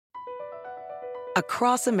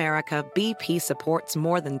Across America, BP supports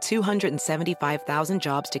more than 275,000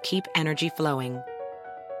 jobs to keep energy flowing.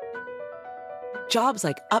 Jobs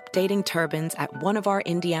like updating turbines at one of our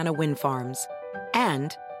Indiana wind farms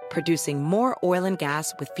and producing more oil and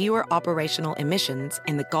gas with fewer operational emissions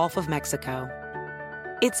in the Gulf of Mexico.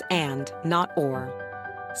 It's and, not or.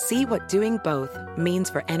 See what doing both means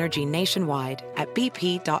for energy nationwide at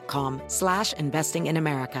bp.com/investing in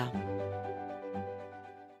America.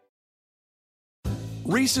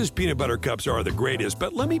 Reese's peanut butter cups are the greatest,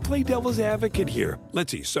 but let me play devil's advocate here.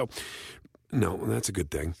 Let's see. So, no, that's a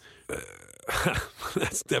good thing.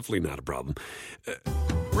 That's definitely not a problem.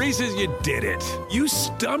 Reese's, you did it. You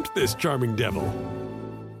stumped this charming devil.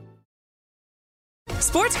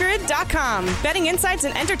 SportsGrid.com. Betting insights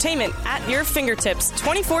and entertainment at your fingertips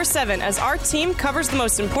 24/7 as our team covers the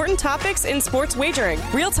most important topics in sports wagering.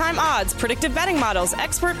 Real-time odds, predictive betting models,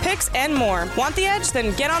 expert picks, and more. Want the edge?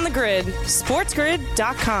 Then get on the grid.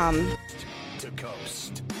 SportsGrid.com. To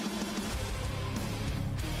coast.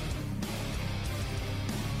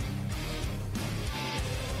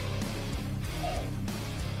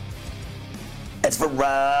 It's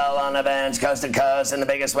Pharrell on the bench, coast to coast, in the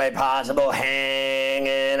biggest way possible,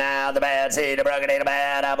 hanging out the bad seed, a broken a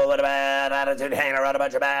bad apple with a bad attitude, hanging around a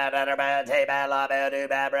bunch of bad, under bad, tape, bad law, bad do,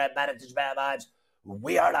 bad bread, bad attitude, bad vibes.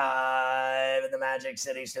 We are live in the Magic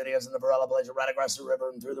City Studios in the Varela Blazer, right across the river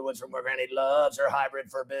and through the woods from where Granny loves her hybrid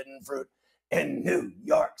forbidden fruit in New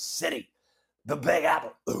York City. The Big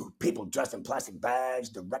Apple. Ooh, people dressed in plastic bags,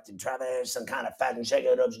 directed traffic, some kind of fashion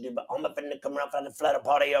shaker, but I'm up in the come around from the flutter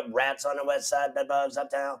party of rats on the west side, bedbugs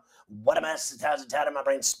uptown. What a mess, the town's a tattered, my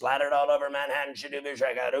brain splattered all over Manhattan, shadoo,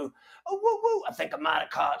 shakadoo. Oh, woo, woo, I think I might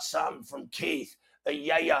have caught something from Keith.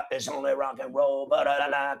 Yeah, it's only rock and roll, but I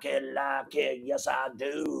like it, yes I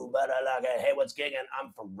do, but I like it. Hey, what's gigging?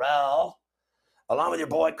 I'm Pharrell, along with your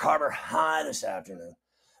boy Carver High this afternoon.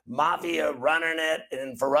 Mafia running it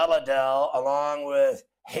in Pharrelladell, along with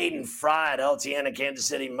Hayden Fry at LTN in Kansas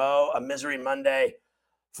City. Mo, a misery Monday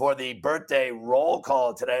for the birthday roll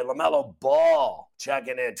call today. LaMelo Ball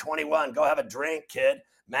checking in, 21. Go have a drink, kid.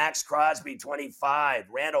 Max Crosby, 25.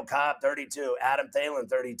 Randall Cobb, 32. Adam Thielen,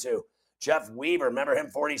 32. Jeff Weaver, remember him,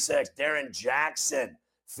 46. Darren Jackson,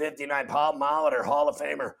 59. Paul Molitor, Hall of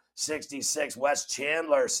Famer, 66. Wes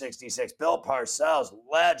Chandler, 66. Bill Parcells,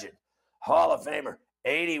 legend, Hall of Famer,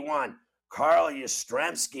 81. Carl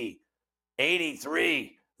Yastrzemski,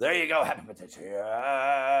 83. There you go. Happy birthday to you.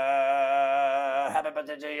 Happy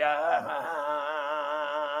birthday to you.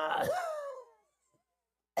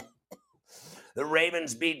 The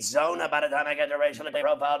Ravens beat Zona by the time I get to racially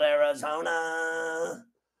profiled Arizona.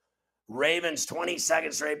 Ravens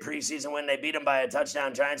 22nd straight preseason win. They beat them by a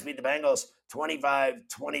touchdown. Giants beat the Bengals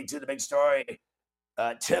 25-22. The big story.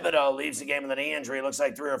 Thibodeau leaves the game with a knee injury. Looks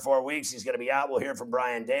like 3 or 4 weeks. He's going to be out. We'll hear from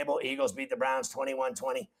Brian Dable. Eagles beat the Browns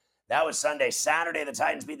 21-20. That was Sunday. Saturday, the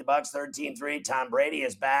Titans beat the Bucs 13-3. Tom Brady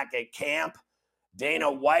is back at camp.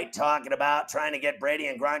 Dana White talking about trying to get Brady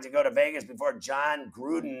and Gronk to go to Vegas before John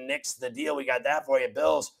Gruden nixed the deal. We got that for you.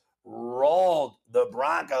 Bills rolled the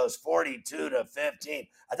Broncos 42-15.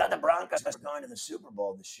 I thought the Broncos were going to the Super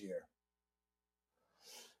Bowl this year.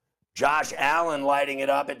 Josh Allen lighting it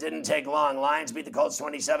up. It didn't take long. Lions beat the Colts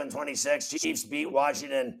 27-26. Chiefs beat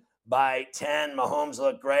Washington by 10. Mahomes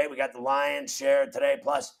looked great. We got the Lions shared today.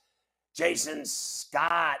 Plus, Jason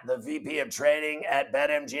Scott, the VP of Trading at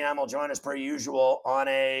BetMGM, will join us per usual on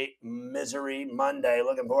a Misery Monday.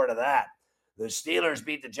 Looking forward to that. The Steelers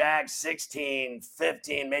beat the Jags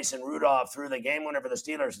 16-15. Mason Rudolph threw the game winner for the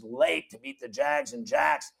Steelers late to beat the Jags and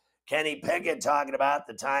Jacks. Kenny Pickett talking about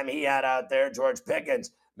the time he had out there. George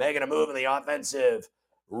Pickens making a move in the offensive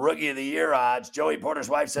rookie of the year odds. Joey Porter's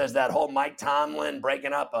wife says that whole Mike Tomlin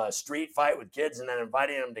breaking up a street fight with kids and then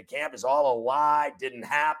inviting them to camp is all a lie. Didn't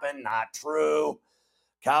happen. Not true.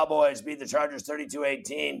 Cowboys beat the Chargers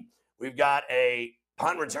 32-18. We've got a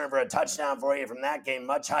punt return for a touchdown for you from that game.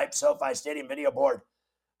 Much hype. SoFi Stadium video board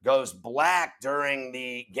goes black during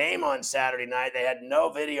the game on Saturday night. They had no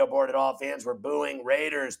video board at all. Fans were booing.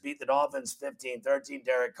 Raiders beat the Dolphins 15-13.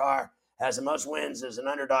 Derek Carr has the most wins as an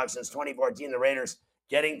underdog since 2014. The Raiders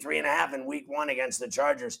getting 3.5 in week 1 against the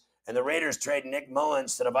Chargers. And the Raiders trade Nick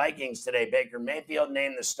Mullins to the Vikings today. Baker Mayfield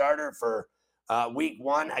named the starter for week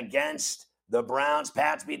 1 against the Browns.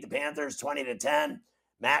 Pats beat the Panthers 20-10.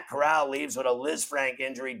 Matt Corral leaves with a Liz Frank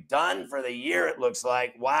injury. Done for the year, it looks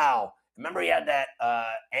like. Wow. Remember he had that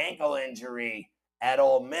ankle injury at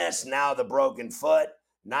Ole Miss. Now the broken foot.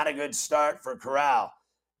 Not a good start for Corral.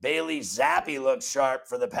 Bailey Zappi looks sharp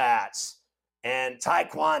for the Pats. And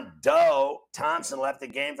Taekwondo Thompson left the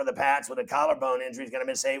game for the Pats with a collarbone injury. He's going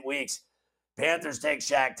to miss 8 weeks. Panthers take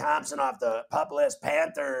Shaq Thompson off the PUP list.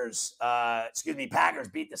 Packers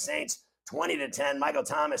beat the Saints 20-10. Michael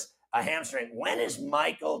Thomas, a hamstring. When is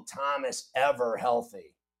Michael Thomas ever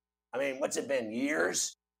healthy? I mean, what's it been?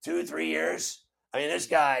 Years? 2-3 years? I mean, this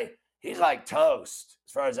guy, he's like toast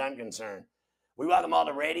as far as I'm concerned. We welcome all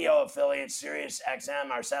the radio affiliates, Sirius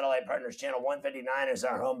XM, our satellite partners, channel 159 is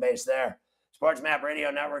our home base there. Sports Map Radio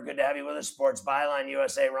Network, good to have you with us. Sports Byline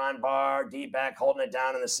USA, Ron Barr, D-Back holding it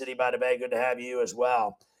down in the city by the bay. Good to have you as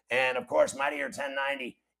well. And, of course, Mightier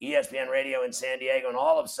 1090, ESPN Radio in San Diego and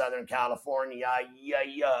all of Southern California.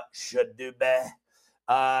 Should do better.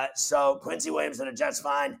 So Quincy Williams and the Jets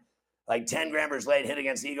find like 10 grammars late hit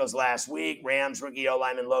against the Eagles last week. Rams rookie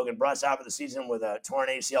O-lineman Logan Bruss out for the season with a torn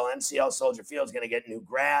ACL, MCL. Soldier Field's going to get new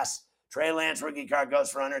grass. Trey Lance rookie card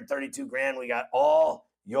goes for $132,000. We got all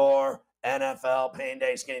your NFL Pain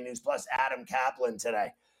Day Skinny News plus Adam Kaplan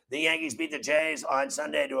today. The Yankees beat the Jays on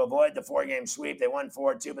Sunday to avoid the 4-game sweep. They won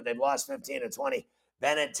 4-2, but they've lost 15-20.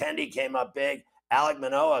 Bennett Tendy came up big. Alek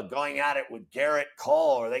Manoah going at it with Garrett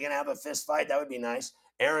Cole. Are they going to have a fist fight? That would be nice.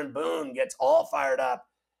 Aaron Boone gets all fired up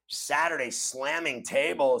Saturday, slamming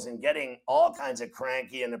tables and getting all kinds of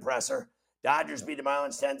cranky in the presser. Dodgers beat the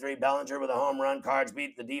Marlins 10-3. Bellinger with a home run. Cards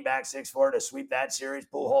beat the D-backs 6-4 to sweep that series.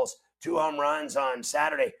 Pujols, 2 home runs on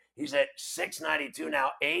Saturday. He's at 692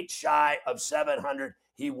 now, 8 shy of 700.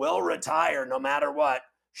 He will retire no matter what,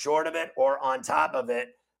 short of it or on top of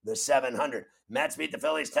it, the 700. Mets beat the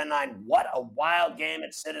Phillies 10-9. What a wild game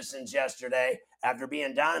at Citizens yesterday. After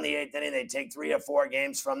being down in the 8th inning, they take 3 of 4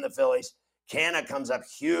 games from the Phillies. Canna comes up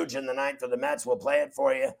huge in the 9th for the Mets. We'll play it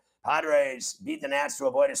for you. Padres beat the Nats to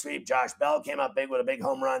avoid a sweep. Josh Bell came up big with a big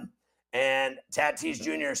home run. And Tatis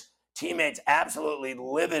Jr.'s teammates absolutely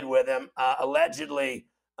livid with him. Allegedly,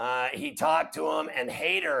 he talked to him, and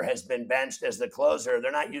Hader has been benched as the closer.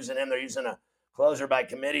 They're not using him. They're using a closer by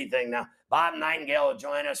committee thing now. Bob Nightingale will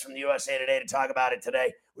join us from the USA Today to talk about it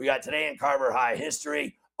today. We got Today in Carver High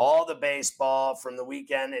history, all the baseball from the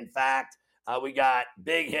weekend. In fact, we got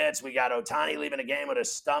big hits. We got Ohtani leaving a game with a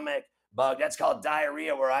stomach bug. That's called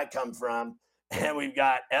diarrhea where I come from. And we've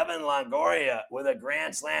got Evan Longoria with a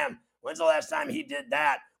grand slam. When's the last time he did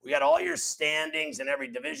that? We got all your standings in every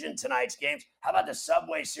division tonight's games. How about the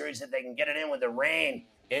Subway Series if they can get it in with the rain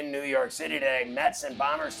in New York City today? Mets and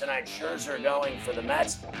Bombers tonight. Scherzer going for the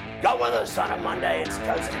Mets. Go with us on a Monday. It's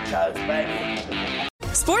Coast to Coast, baby.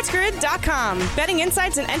 SportsGrid.com. Betting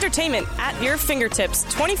insights and entertainment at your fingertips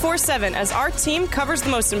 24/7 as our team covers the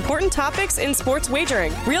most important topics in sports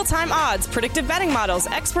wagering. Real-time odds, predictive betting models,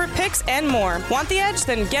 expert picks, and more. Want the edge?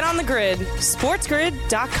 Then get on the grid.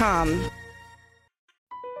 SportsGrid.com.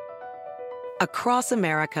 Across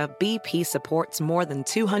America, BP supports more than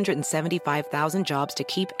 275,000 jobs to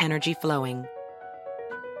keep energy flowing.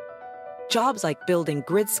 Jobs like building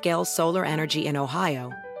grid-scale solar energy in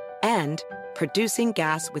Ohio and producing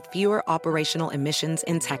gas with fewer operational emissions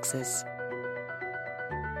in Texas.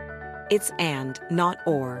 It's and, not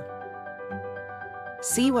or.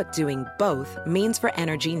 See what doing both means for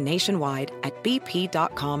energy nationwide at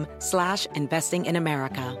bp.com/investing in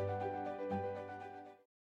America.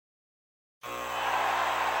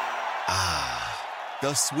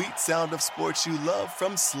 The sweet sound of sports you love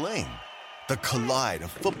from Sling. The collide of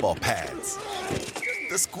football pads.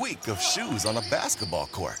 The squeak of shoes on a basketball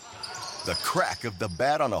court. The crack of the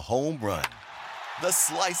bat on a home run. The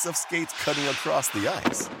slice of skates cutting across the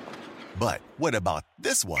ice. But what about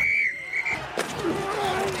this one?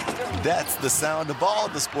 That's the sound of all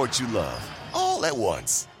the sports you love, all at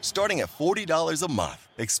once. Starting at $40 a month.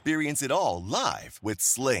 Experience it all live with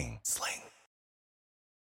Sling.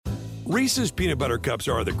 Reese's peanut butter cups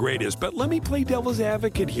are the greatest, but let me play devil's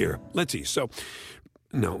advocate here. Let's see. So,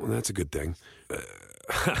 no, that's a good thing.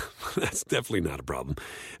 That's definitely not a problem.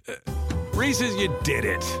 Reese's, you did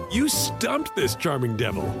it. You stumped this charming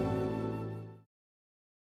devil.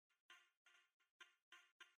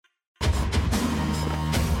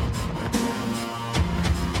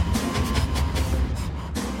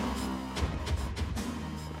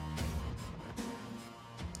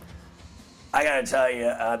 I got to tell you,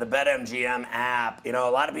 the BetMGM app, a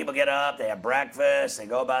lot of people get up, they have breakfast, they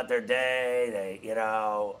go about their day, they,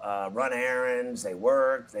 run errands, they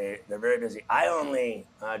work, they're very busy. I only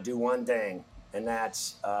do one thing, and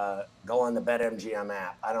that's go on the BetMGM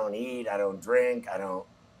app. I don't eat, I don't drink, I don't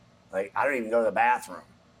even go to the bathroom.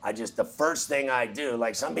 The first thing I do,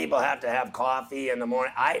 like some people have to have coffee in the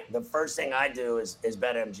morning. The first thing I do is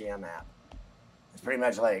BetMGM app. It's pretty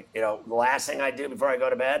much like, the last thing I do before I go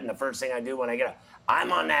to bed and the first thing I do when I get up.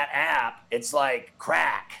 I'm on that app. It's like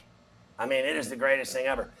crack. I mean, it is the greatest thing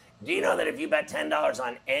ever. Do you know that if you bet $10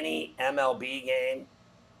 on any MLB game,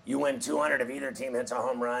 You win 200 if either team hits a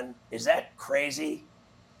home run. Is that crazy?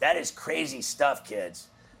 That is crazy stuff, kids.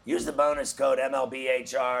 Use the bonus code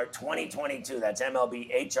MLBHR 2022. That's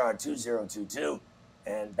MLBHR 2022.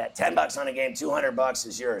 And bet $10 on a game, $200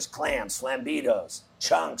 is yours. Clams, flambitos,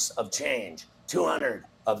 chunks of change, 200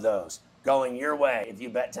 of those going your way if you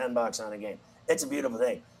bet $10 on a game. It's a beautiful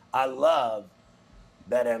thing. I love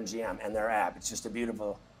BetMGM and their app. It's just a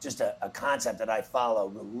beautiful, a concept that I follow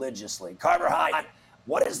religiously. Carver High,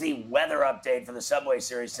 what is the weather update for the Subway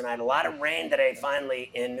Series tonight? A lot of rain today finally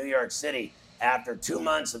in New York City after 2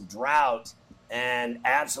 months of drought and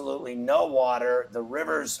absolutely no water. The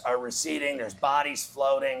rivers are receding. There's bodies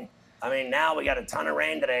floating. I mean, now we got a ton of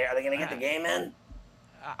rain today. Are they going to get the game in?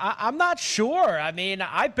 I'm not sure. I mean,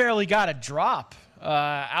 I barely got a drop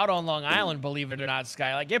out on Long Island, believe it or not,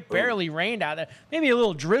 Sky. Like, it barely rained out there. Maybe a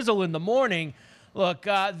little drizzle in the morning. Look,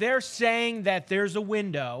 they're saying that there's a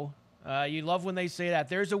window. You love when they say that.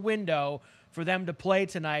 There's a window for them to play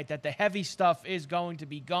tonight, that the heavy stuff is going to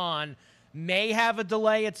be gone. May have a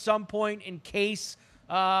delay at some point in case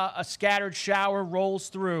a scattered shower rolls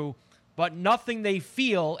through, but nothing they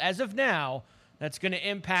feel, as of now, that's going to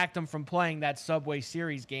impact them from playing that Subway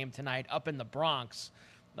Series game tonight up in the Bronx.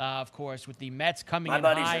 Of course, with the Mets coming in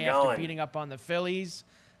high after beating up on the Phillies,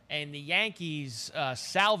 and the Yankees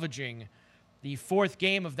salvaging the fourth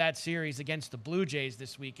game of that series against the Blue Jays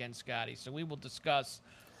this weekend, Scotty. So we will discuss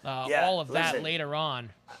all of that later on.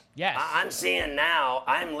 Yes.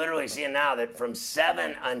 I'm literally seeing now that from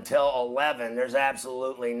 7 until 11, there's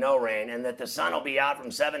absolutely no rain, and that the sun will be out from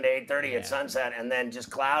 7 to 8:30 at sunset, and then just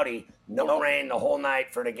cloudy, no rain the whole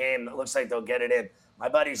night for the game. It looks like they'll get it in. My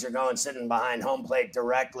buddies are sitting behind home plate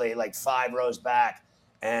directly, like 5 rows back,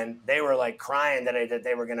 and they were like crying today that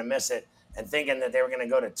they were going to miss it and thinking that they were going to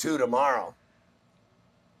go to 2 tomorrow.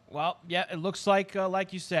 Well, yeah, it looks like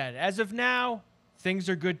you said, as of now, things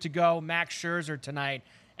are good to go. Max Scherzer tonight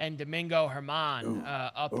and Domingo Germán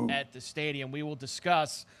up at the stadium. We will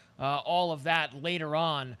discuss all of that later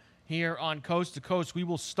on here on Coast to Coast. We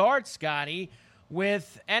will start, Scotty,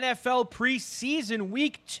 with NFL preseason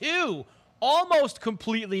week 2, almost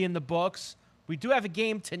completely in the books. We do have a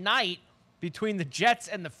game tonight between the Jets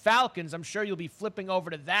and the Falcons. I'm sure you'll be flipping over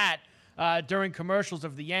to that during commercials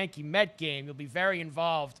of the Yankee-Met game. You'll be very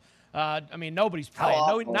involved. I mean, nobody's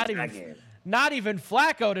playing. Not even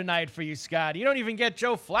Flacco tonight for you, Scott. You don't even get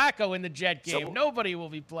Joe Flacco in the Jet game. So, nobody will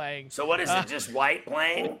be playing. So what is it, just White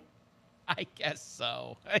playing? I guess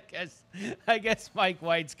so. I guess Mike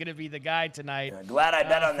White's going to be the guy tonight. Yeah, glad I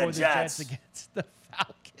bet on the Jets against the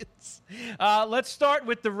Falcons. Let's start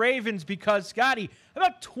with the Ravens because, Scotty,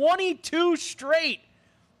 about 22 straight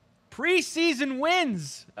preseason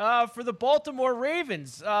wins for the Baltimore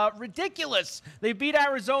Ravens. Ridiculous. They beat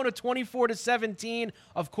Arizona 24-17.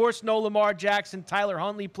 Of course, no Lamar Jackson. Tyler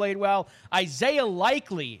Huntley played well. Isaiah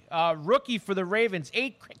Likely, rookie for the Ravens,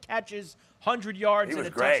 8 catches, 100 yards and a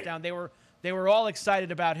touchdown. They were all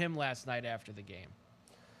excited about him last night after the game.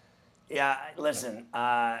 Yeah, listen,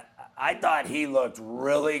 I thought he looked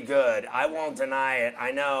really good. I won't deny it.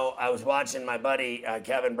 I know I was watching my buddy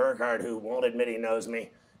Kevin Burkhardt, who won't admit he knows me,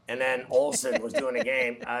 and then Olsen was doing a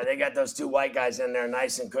game. They got those 2 white guys in there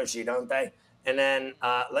nice and cushy, don't they? And then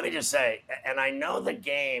let me just say, and I know the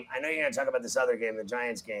game, I know you're going to talk about this other game, the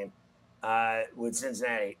Giants game with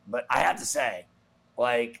Cincinnati, but I have to say,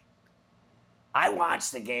 like, I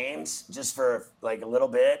watch the games just for like a little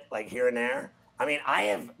bit, like here and there. I mean, I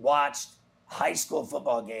have watched high school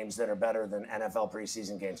football games that are better than NFL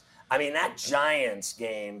preseason games. I mean, that Giants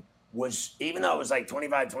game was, even though it was like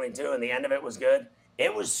 25-22 and the end of it was good,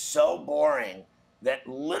 it was so boring that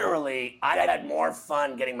literally I had more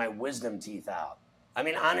fun getting my wisdom teeth out. I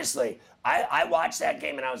mean, honestly, I watched that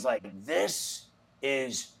game and I was like, this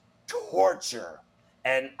is torture.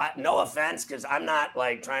 And no offense, because I'm not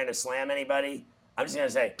like trying to slam anybody. I'm just going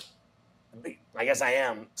to say, I guess I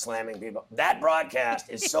am slamming people. That broadcast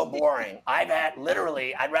is so boring. I'd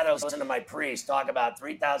rather listen to my priest talk about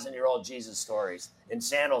 3,000-year-old Jesus stories in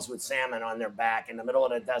sandals with salmon on their back in the middle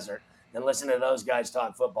of the desert than listen to those guys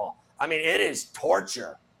talk football. I mean, it is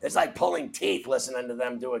torture. It's like pulling teeth listening to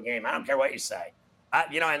them do a game. I don't care what you say.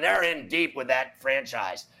 And they're in deep with that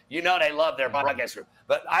franchise. You know they love their broadcast group.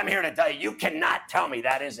 But I'm here to tell you, you cannot tell me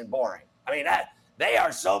that isn't boring. I mean, they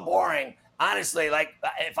are so boring. Honestly, like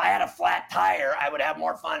if I had a flat tire, I would have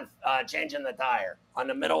more fun changing the tire on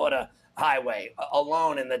the middle of the highway,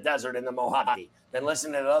 alone in the desert in the Mojave, than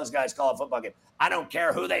listening to those guys call a football game. I don't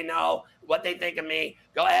care who they know, what they think of me.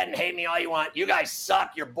 Go ahead and hate me all you want. You guys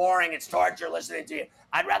suck. You're boring. It's torture listening to you.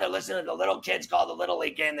 I'd rather listen to the little kids call the Little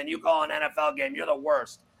League game than you call an NFL game. You're the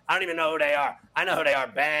worst. I don't even know who they are. I know who they are,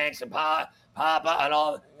 Banks and Papa and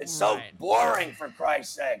all. It's so boring, for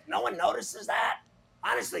Christ's sake. No one notices that?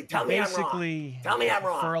 Honestly, tell me I'm wrong. Tell me I'm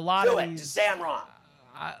wrong. For a lot of these, just say I'm wrong.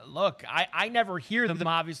 Look, I never hear them,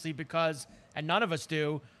 obviously, because, and none of us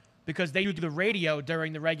do, because they do the radio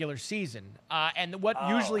during the regular season. And what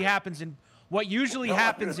usually happens in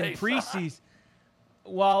preseason,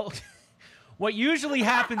 well, what usually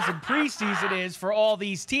happens in preseason is, for all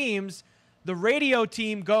these teams, the radio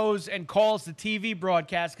team goes and calls the TV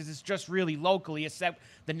broadcast because it's just really locally, except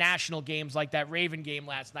the national games like that Raven game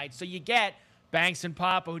last night. So you get Banks and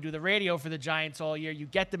Papa, who do the radio for the Giants all year. You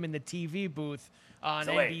get them in the TV booth on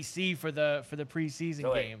NBC for the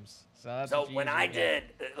preseason games. So when I did,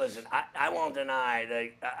 listen, I won't deny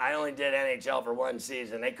that I only did NHL for one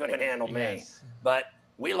season. They couldn't handle me. But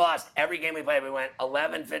we lost every game we played. We went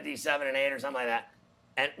 11, 57, and 8 or something like that.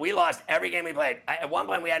 And we lost every game we played. At one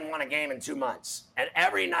point, we hadn't won a game in 2 months. And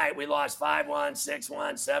every night, we lost 5-1,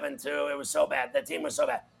 6-1, 7-2. It was so bad. The team was so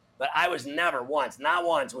bad. But I was never once, not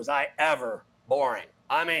once, was I ever boring.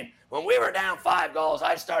 I mean, when we were down 5 goals,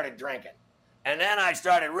 I started drinking. And then I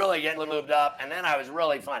started really getting lubed up, and then I was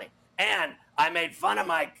really funny. And I made fun of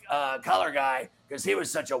my color guy because he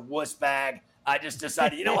was such a wuss bag. I just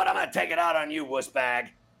decided, you know what, I'm going to take it out on you, wuss bag,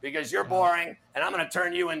 because you're boring, and I'm going to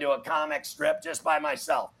turn you into a comic strip just by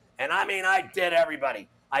myself. And I mean, I did everybody.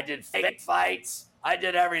 I did fake fights. I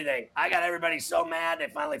did everything. I got everybody so mad they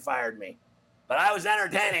finally fired me. But I was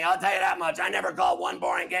entertaining, I'll tell you that much. I never called one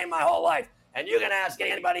boring game my whole life. And you can ask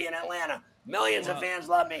anybody in Atlanta. Millions of fans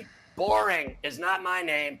love me. Boring is not my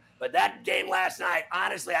name. But that game last night,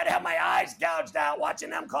 honestly, I'd have my eyes gouged out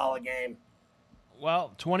watching them call a game.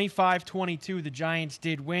 Well, 25-22, the Giants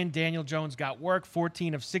did win. Daniel Jones got work,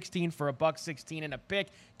 14 of 16 for a $116 and a pick.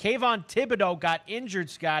 Kayvon Thibodeau got injured,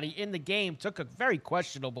 Scotty, in the game. Took a very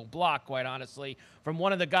questionable block, quite honestly, from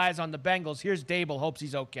one of the guys on the Bengals. Here's Dable. Hopes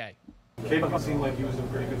he's okay. Kayvon seemed like he was in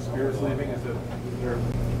pretty good spirits leaving. Is there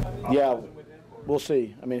we'll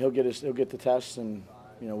see. I mean, he'll get the tests, and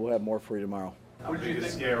we'll have more for you tomorrow. How big a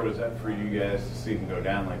scare was that for you guys to see him go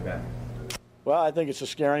down like that? Well, I think it's a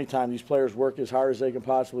scare anytime these players work as hard as they can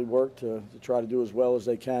possibly work to try to do as well as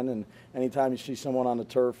they can. And anytime you see someone on the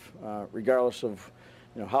turf, regardless of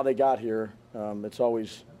how they got here, it's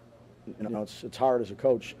always it's hard as a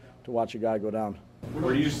coach to watch a guy go down.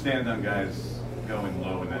 Where do you stand on guys going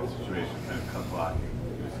low in that situation, kind of cut blocking?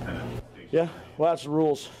 Yeah, well, that's the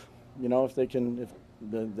rules. If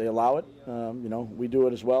they allow it, we do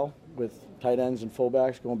it as well with tight ends and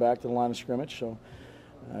fullbacks going back to the line of scrimmage. So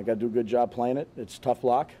I got to do a good job playing it. It's tough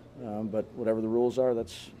block, but whatever the rules are,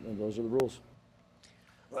 those are the rules.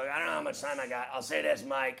 Look, I don't know how much time I got. I'll say this,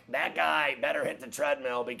 Mike. That guy better hit the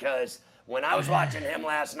treadmill, because when I was watching him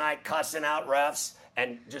last night cussing out refs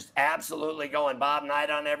and just absolutely going Bob Knight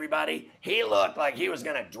on everybody, he looked like he was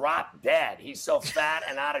going to drop dead. He's so fat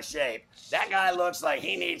and out of shape. That guy looks like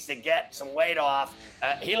he needs to get some weight off.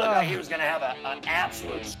 He looked like he was going to have an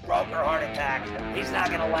absolute stroke or heart attack. He's not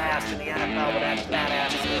going to last in the NFL with that fat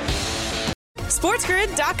attitude.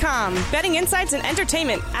 SportsGrid.com. Betting insights and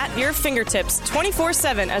entertainment at your fingertips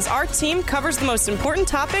 24/7 as our team covers the most important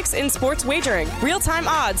topics in sports wagering. Real-time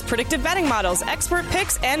odds, predictive betting models, expert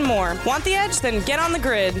picks, and more. Want the edge? Then get on the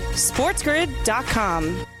grid.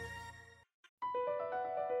 SportsGrid.com.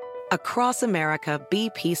 Across America,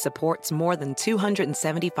 BP supports more than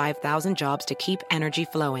 275,000 jobs to keep energy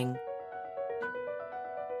flowing.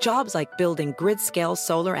 Jobs like building grid-scale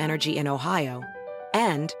solar energy in Ohio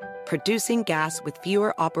and producing gas with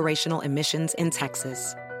fewer operational emissions in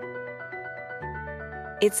Texas.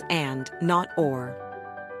 It's and, not or.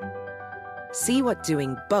 See what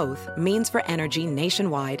doing both means for energy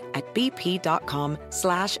nationwide at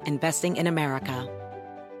bp.com/investing in America.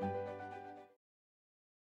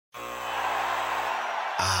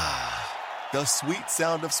 The sweet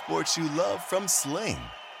sound of sports you love from Sling.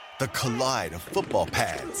 The collide of football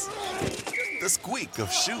pads. The squeak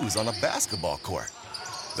of shoes on a basketball court.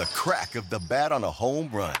 The crack of the bat on a home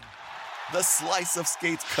run. The slice of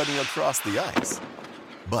skates cutting across the ice.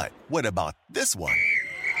 But what about this one?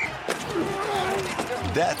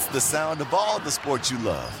 That's the sound of all the sports you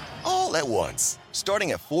love, all at once.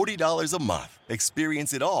 Starting at $40 a month.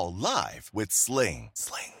 Experience it all live with Sling.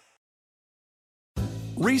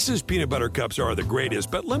 Reese's peanut butter cups are the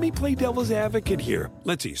greatest, but let me play devil's advocate here.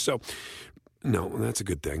 Let's see. So, no, that's a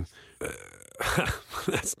good thing.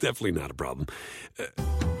 That's definitely not a problem.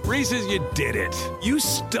 Reese's, you did it. You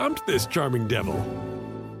stumped this charming devil.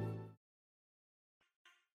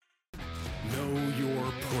 Know your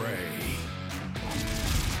prey.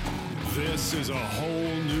 This is a whole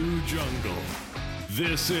new jungle.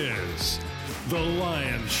 This is The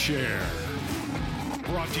Lion's Share.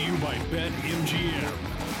 Brought to you by BetMGM.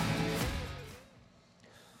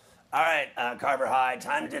 All right, Carver High,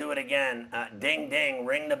 time to do it again. Ding, ding,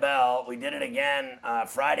 ring the bell. We did it again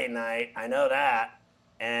Friday night. I know that.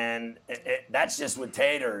 And that's just with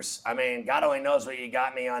taters. I mean, God only knows what you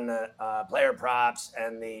got me on the player props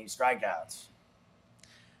and the strikeouts.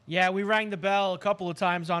 Yeah, we rang the bell a couple of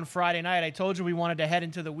times on Friday night. I told you we wanted to head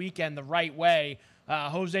into the weekend the right way.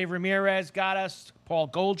 Jose Ramirez got us. Paul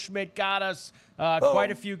Goldschmidt got us.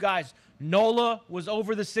 Quite a few guys. Nola was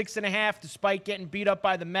over the 6.5 despite getting beat up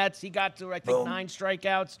by the Mets. He got to, I think, 9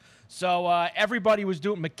 strikeouts. So everybody was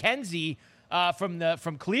doing. McKenzie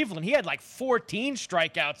from Cleveland, he had like 14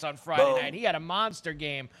 strikeouts on Friday night. He had a monster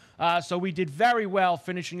game. So we did very well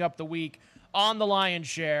finishing up the week on the Lion's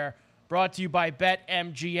Share, brought to you by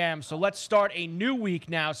BetMGM. So let's start a new week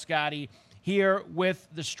now, Scotty, here with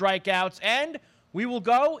the strikeouts. And we will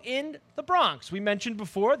go in the Bronx. We mentioned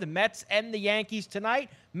before the Mets and the Yankees tonight.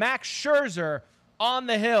 Max Scherzer on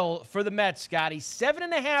the hill for the Mets, Scotty.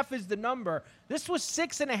 7.5 is the number. This was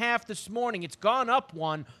 6.5 this morning. It's gone up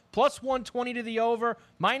one. Plus 120 to the over,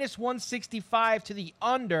 minus 165 to the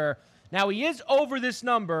under. Now, he is over this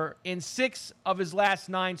number in 6 of his last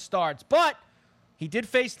 9 starts, but he did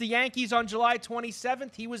face the Yankees on July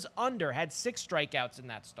 27th. He was under, had 6 strikeouts in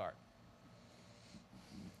that start.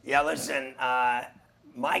 Yeah, listen,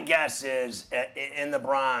 my guess is in the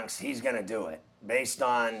Bronx, he's going to do it. Based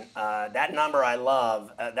on that number I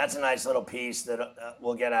love, that's a nice little piece that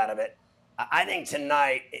we'll get out of it. I think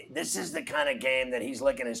tonight, this is the kind of game that he's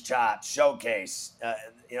licking his chops, showcase.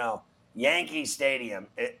 Yankee Stadium,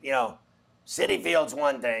 Citi Field's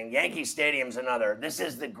one thing, Yankee Stadium's another. This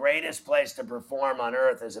is the greatest place to perform on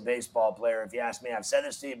earth as a baseball player, if you ask me. I've said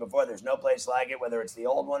this to you before. There's no place like it, whether it's the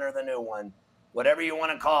old one or the new one. Whatever you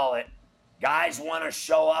want to call it, guys want to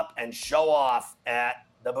show up and show off at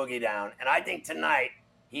the Boogie Down. And I think tonight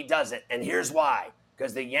he does it. And here's why.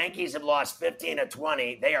 Because the Yankees have lost 15 of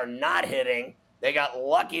 20. They are not hitting. They got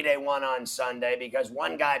lucky they won on Sunday because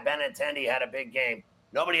one guy, Benintendi, had a big game.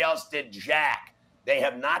 Nobody else did jack. They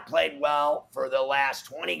have not played well for the last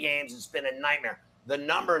 20 games. It's been a nightmare. The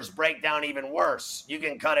numbers break down even worse. You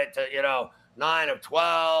can cut it to, 9 of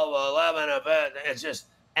 12, 11 of it. It's just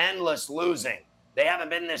endless losing. They haven't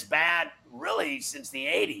been this bad really since the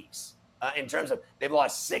 80s in terms of they've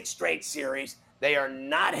lost 6 straight series. They are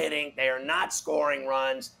not hitting. They are not scoring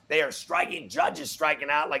runs. They are striking. Judge is striking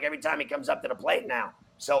out like every time he comes up to the plate now.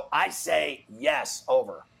 So I say yes,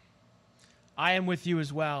 over. I am with you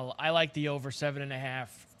as well. I like the over 7.5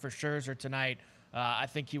 for Scherzer tonight. I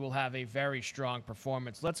think he will have a very strong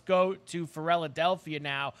performance. Let's go to Philadelphia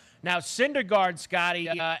now. Now, Syndergaard, Scotty,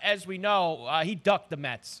 as we know, he ducked the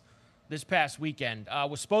Mets this past weekend.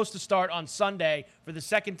 Was supposed to start on Sunday for the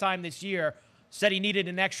second time this year. Said he needed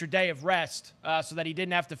an extra day of rest so that he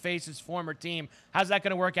didn't have to face his former team. How's that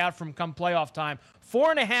going to work out for him come playoff time?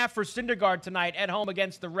 4.5 for Syndergaard tonight at home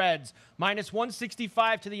against the Reds. Minus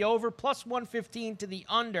 165 to the over, plus 115 to the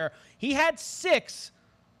under. He had 6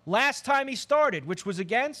 last time he started, which was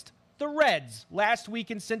against the Reds last week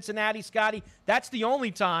in Cincinnati, Scotty. That's the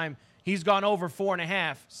only time he's gone over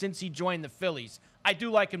 4.5 since he joined the Phillies. I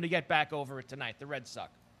do like him to get back over it tonight. The Reds suck.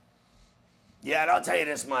 Yeah, and I'll tell you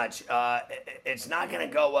this much. It's not going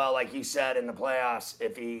to go well, like you said, in the playoffs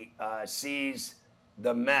if he sees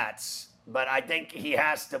the Mets. But I think he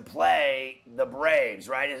has to play the Braves,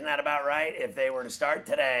 right? Isn't that about right? If they were to start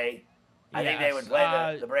today, I think they would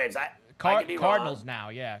play the Braves. I could be Cardinals wrong. now,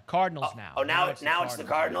 yeah. Cardinals now. Oh, now it's the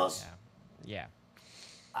Cardinals? Yeah.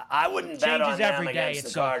 I wouldn't bet on them every day. against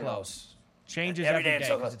It's the Cardinals. So close. Changes every day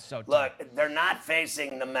because it's so tough. Look, they're not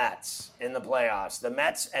facing the Mets in the playoffs. The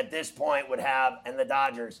Mets at this point would have, and the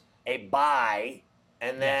Dodgers, a bye,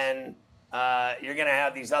 and then you're going to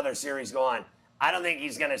have these other series go on. I don't think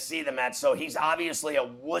he's going to see the Mets, so he's obviously a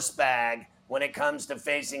wuss bag when it comes to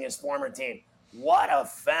facing his former team. What a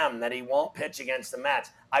femme that he won't pitch against the Mets.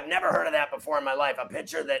 I've never heard of that before in my life. A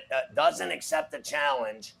pitcher that doesn't accept the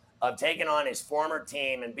challenge of taking on his former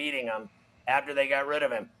team and beating them after they got rid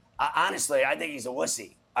of him. Honestly, I think he's a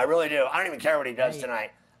wussy. I really do. I don't even care what he does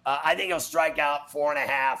tonight. I think he'll strike out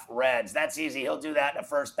 4.5 Reds. That's easy. He'll do that in the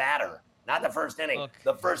first batter, not the first inning. Look,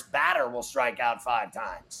 the first batter will strike out 5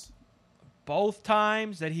 times. Both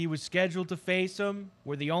times that he was scheduled to face him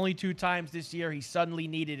were the only 2 times this year he suddenly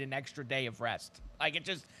needed an extra day of rest. Like it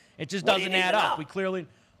just doesn't add up. We clearly,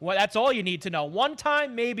 that's all you need to know. One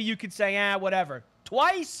time, maybe you could say, whatever.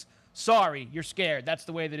 Twice, sorry, you're scared. That's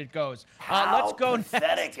the way that it goes. Let's go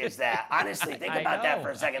pathetic next. Is that? Honestly, think about that for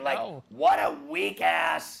a second. Like, what a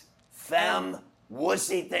weak-ass femme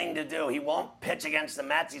wussy thing to do. He won't pitch against the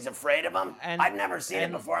Mets. He's afraid of them. I've never seen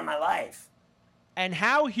it before in my life. And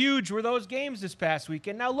how huge were those games this past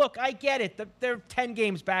weekend? Now, look, I get it. They're 10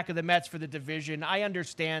 games back of the Mets for the division. I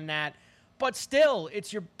understand that. But still,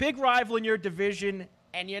 it's your big rival in your division,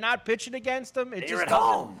 and you're not pitching against them. You're at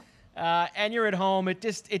home. And you're at home. It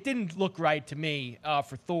didn't look right to me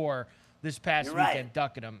for Thor this past weekend,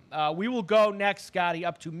 ducking them. We will go next, Scotty,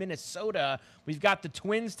 up to Minnesota. We've got the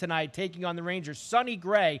Twins tonight taking on the Rangers. Sonny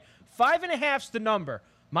Gray, 5.5's the number.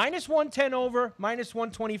 -110 over,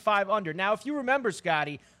 -125 under. Now, if you remember,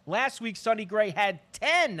 Scotty, last week Sonny Gray had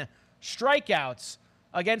 10 strikeouts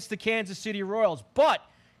against the Kansas City Royals, but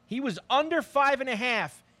he was under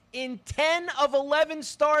 5.5 in 10 of 11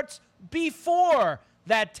 starts before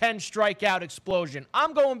that 10 strikeout explosion.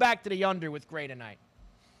 I'm going back to the under with Gray tonight.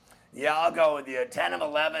 Yeah, I'll go with you. 10 of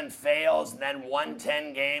 11 fails, and then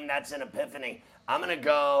 110 game. That's an epiphany. I'm going to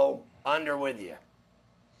go under with you.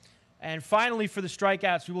 And finally, for the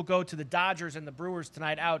strikeouts, we will go to the Dodgers and the Brewers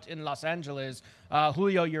tonight out in Los Angeles.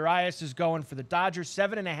 Julio Urias is going for the Dodgers.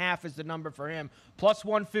 7.5 is the number for him.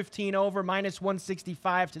 +115 over,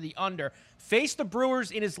 -165 to the under. Faced the Brewers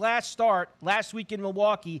in his last start last week in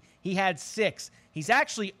Milwaukee. He had 6. He's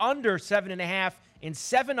actually under 7.5 in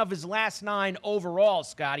 7 of his last 9 overall,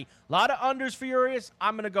 Scotty. A lot of unders for Urias.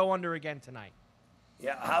 I'm going to go under again tonight.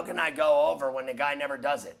 Yeah, how can I go over when the guy never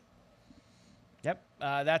does it? Yep,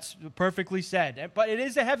 that's perfectly said. But it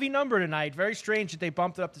is a heavy number tonight. Very strange that they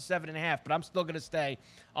bumped it up to 7.5, but I'm still going to stay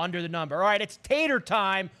under the number. All right, it's Tater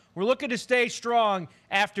time. We're looking to stay strong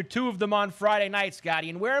after 2 of them on Friday night, Scotty.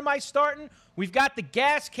 And where am I starting? We've got the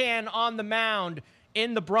gas can on the mound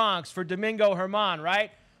in the Bronx for Domingo Germán,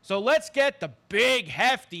 right? So let's get the big,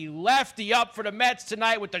 hefty lefty up for the Mets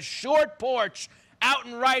tonight with the short porch out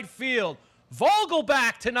in right field.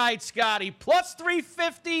 Vogelback tonight, Scotty,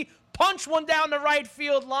 +350. Punch one down the right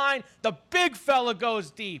field line. The big fella goes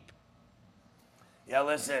deep. Yeah,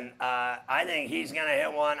 listen, I think he's going to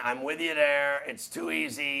hit one. I'm with you there. It's too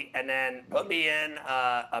easy. And then put me in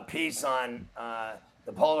a piece on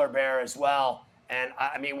the polar bear as well. And,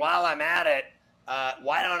 I mean, while I'm at it,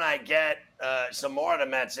 why don't I get some more of the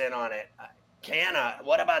Mets in on it? Canna,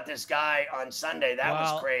 what about this guy on Sunday? That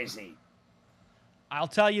was crazy. I'll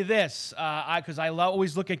tell you this, because I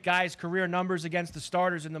always look at guys' career numbers against the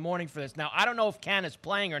starters in the morning for this. Now, I don't know if Canna's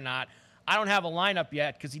playing or not. I don't have a lineup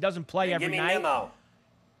yet because he doesn't play every night. Give me Nimmo.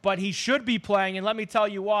 But he should be playing, and let me tell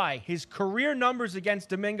you why. His career numbers against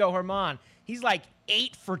Domingo Germán, he's like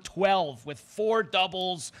 8 for 12 with 4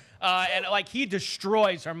 doubles, and like he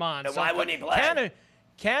destroys Germán. And why wouldn't he play?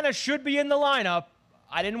 Canna should be in the lineup.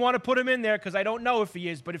 I didn't want to put him in there because I don't know if he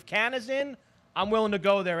is, but if Canna's in, I'm willing to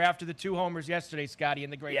go there after the 2 homers yesterday, Scotty,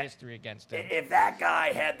 and the great history against him. If that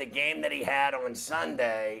guy had the game that he had on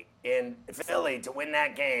Sunday in Philly to win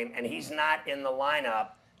that game, and he's not in the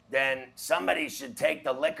lineup, then somebody should take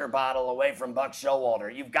the liquor bottle away from Buck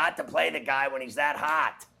Showalter. You've got to play the guy when he's that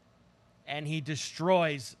hot. And he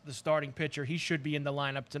destroys the starting pitcher. He should be in the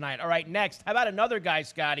lineup tonight. All right, next, how about another guy,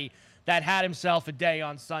 Scotty, that had himself a day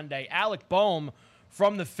on Sunday? Alec Boehm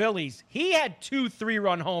from the Phillies. He had 2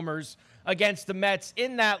 3-run homers against the Mets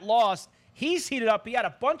in that loss. He's heated up. He had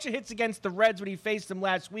a bunch of hits against the Reds when he faced them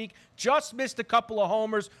last week. Just missed a couple of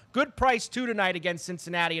homers. Good price, too, tonight against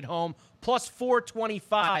Cincinnati at home.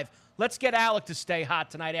 +425. Let's get Alec to stay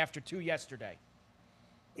hot tonight after 2 yesterday.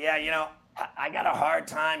 Yeah, you know, I got a hard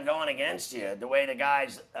time going against you, the way the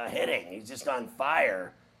guy's hitting. He's just on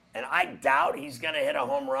fire. And I doubt he's going to hit a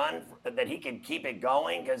home run, that he can keep it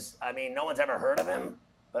going, because, I mean, no one's ever heard of him.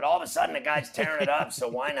 But all of a sudden, the guy's tearing it up, so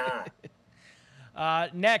why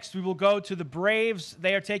not? Next, we will go to the Braves.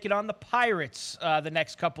 They are taking on the Pirates the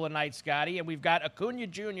next couple of nights, Scotty. And we've got Acuna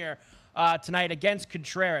Jr. Tonight against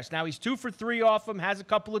Contreras. Now, he's 2 for 3 off him, has a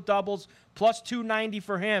couple of doubles, +290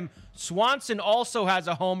 for him. Swanson also has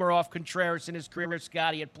a homer off Contreras in his career,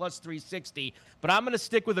 Scotty, at +360. But I'm going to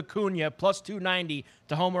stick with Acuna, +290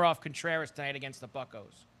 to homer off Contreras tonight against the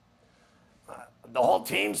Buccos. The whole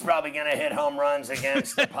team's probably going to hit home runs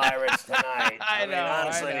against the Pirates tonight. I mean,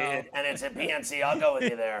 honestly, and it's at PNC. I'll go with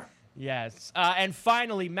you there. Yes. And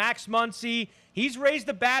finally, Max Muncy. He's raised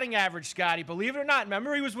the batting average, Scotty. Believe it or not.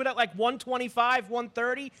 Remember, he was at like 125,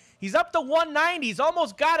 130. He's up to 190. He's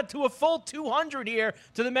almost got it to a full 200 here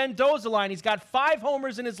to the Mendoza line. He's got 5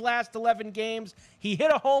 homers in his last 11 games. He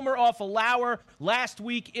hit a homer off of Lauer last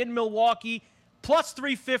week in Milwaukee.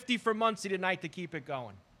 +350 for Muncy tonight to keep it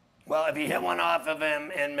going. Well, if you hit one off of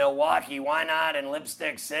him in Milwaukee, why not in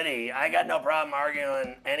Lipstick City? I got no problem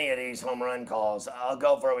arguing any of these home run calls. I'll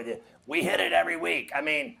go for it with you. We hit it every week. I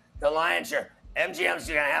mean, the lion's share. MGM's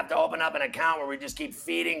going to have to open up an account where we just keep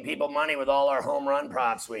feeding people money with all our home run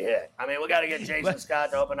props we hit. I mean, we got to get Jason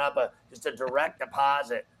Scott to open up just a direct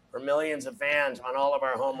deposit for millions of fans on all of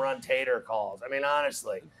our home run tater calls. I mean,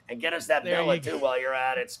 honestly. And get us that billet, too, while you're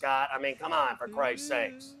at it, Scott. I mean, come on, for Christ's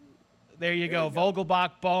sakes. There you go.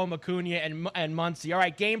 Vogelbach, Bohm, Acuna, and Muncy. All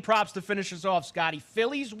right, game props to finish us off, Scotty.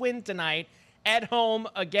 Phillies win tonight at home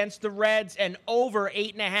against the Reds and over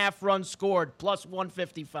 8.5 runs scored, plus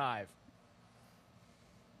 155.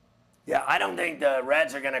 Yeah, I don't think the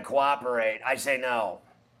Reds are going to cooperate. I say no.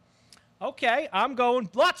 Okay, I'm going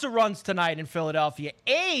lots of runs tonight in Philadelphia.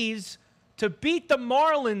 A's to beat the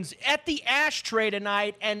Marlins at the Ashtray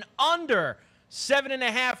tonight and under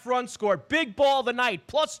 7.5 runs scored. Big ball of the night,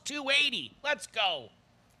 plus 280. Let's go.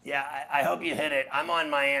 Yeah, I hope you hit it. I'm on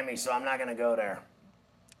Miami, so I'm not going to go there.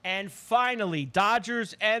 And finally,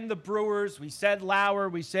 Dodgers and the Brewers. We said Lauer,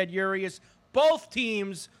 we said Urias. Both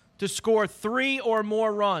teams to score 3 or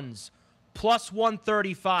more runs. Plus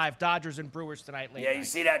 135, Dodgers and Brewers tonight. Yeah, you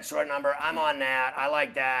see that short number? I'm on that. I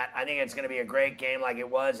like that. I think it's going to be a great game like it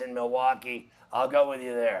was in Milwaukee. I'll go with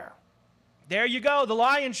you there. There you go, the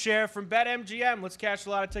lion's share from BetMGM. Let's cash a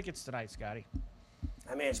lot of tickets tonight, Scotty.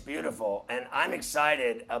 I mean, it's beautiful. And I'm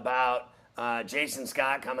excited about Jason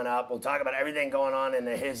Scott coming up. We'll talk about everything going on in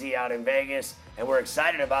the hizzy out in Vegas. And we're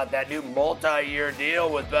excited about that new multi-year deal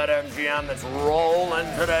with BetMGM that's rolling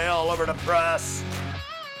today all over the press.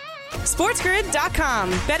 SportsGrid.com.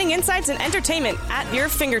 Betting insights and entertainment at your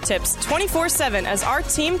fingertips 24/7 as our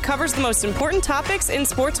team covers the most important topics in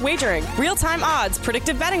sports wagering. Real-time odds,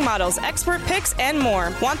 predictive betting models, expert picks, and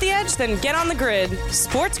more. Want the edge? Then get on the grid.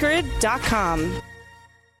 SportsGrid.com.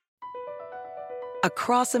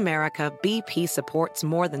 Across America, BP supports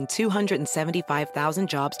more than 275,000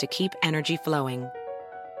 jobs to keep energy flowing.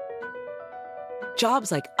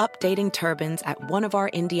 Jobs like updating turbines at one of our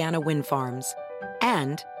Indiana wind farms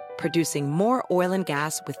and producing more oil and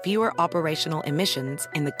gas with fewer operational emissions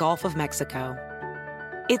in the Gulf of Mexico.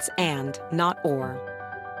 It's and, not or.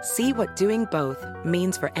 See what doing both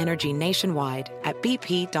means for energy nationwide at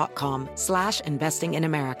bp.com/investing in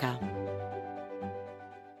America.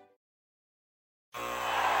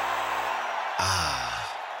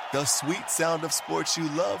 The sweet sound of sports you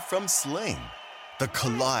love from Sling. The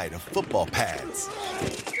collide of football pads.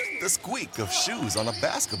 The squeak of shoes on a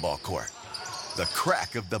basketball court. The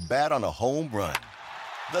crack of the bat on a home run.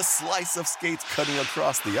 The slice of skates cutting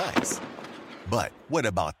across the ice. But what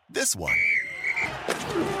about this one?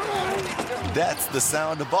 That's the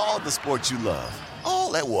sound of all the sports you love,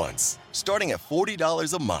 all at once. Starting at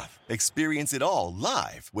 $40 a month. Experience it all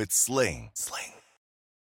live with Sling.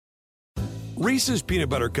 Reese's peanut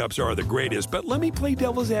butter cups are the greatest, but let me play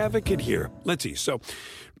devil's advocate here. Let's see. So,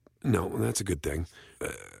 no, that's a good thing.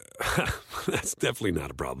 That's definitely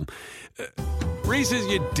not a problem. Reese's,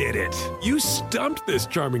 you did it. You stumped this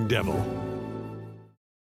charming devil.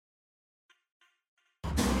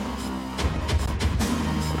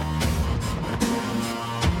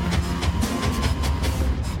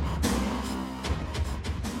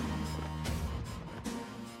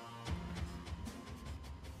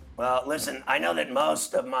 Well, listen, I know that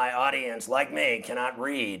most of my audience, like me, cannot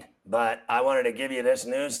read, but I wanted to give you this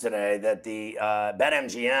news today that the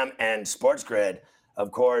BetMGM and SportsGrid,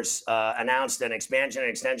 of course, announced an expansion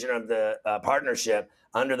and extension of the partnership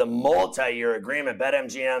under the multi-year agreement.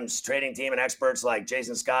 BetMGM's trading team and experts like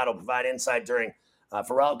Jason Scott will provide insight during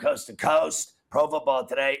Pharrell Coast to Coast, Pro Football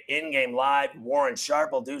Today, In-Game Live. Warren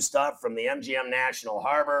Sharp will do stuff from the MGM National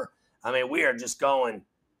Harbor. I mean, we are just going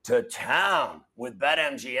to town with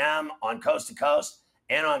BetMGM on Coast to Coast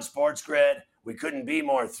and on SportsGrid. We couldn't be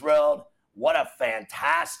more thrilled. What a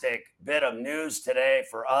fantastic bit of news today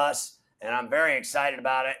for us, and I'm very excited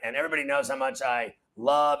about it. And everybody knows how much I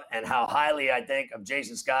love and how highly I think of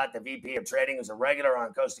Jason Scott, the VP of Trading, who's a regular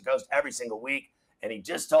on Coast to Coast every single week. And he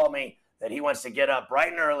just told me that he wants to get up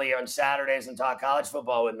bright and early on Saturdays and talk college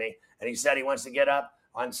football with me. And he said he wants to get up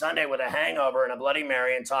on Sunday with a hangover and a Bloody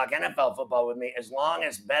Mary and talk NFL football with me. As long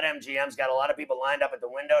as BetMGM's got a lot of people lined up at the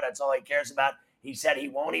window, that's all he cares about. He said he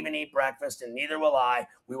won't even eat breakfast, and neither will I.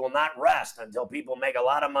 We will not rest until people make a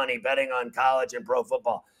lot of money betting on college and pro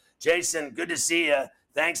football. Jason, good to see you.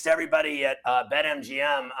 Thanks to everybody at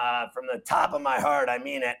BetMGM. From the top of my heart, I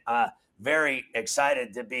mean it. Very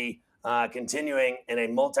excited to be continuing in a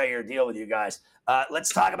multi-year deal with you guys.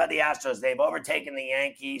 Let's talk about the Astros. They've overtaken the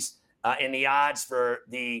Yankees in the odds for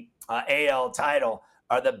the AL title.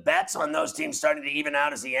 Are the bets on those teams starting to even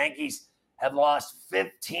out as the Yankees have lost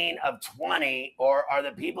 15 of 20, or are the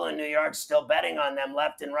people in New York still betting on them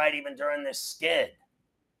left and right even during this skid?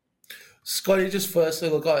 Scotty, just firstly,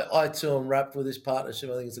 look, I too am wrapped with this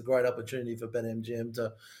partnership. I think it's a great opportunity for BetMGM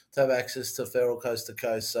to have access to Feral Coast to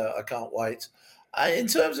Coast, so I can't wait. In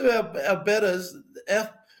terms of our bettors,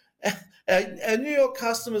 our New York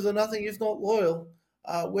customers are nothing if not loyal.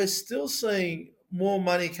 We're still seeing more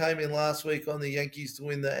money came in last week on the Yankees to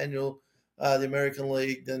win the annual, the American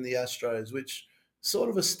League than the Astros, which sort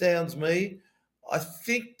of astounds me. I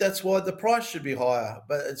think that's why the price should be higher,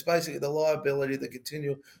 but it's basically the liability, the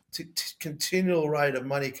continual rate of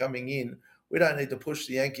money coming in. We don't need to push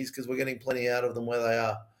the Yankees because we're getting plenty out of them where they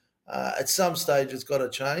are. At some stage, it's got to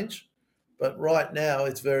change, but right now,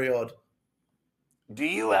 it's very odd. Do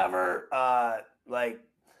you ever,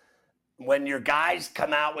 when your guys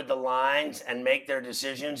come out with the lines and make their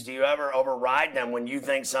decisions, do you ever override them when you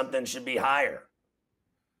think something should be higher?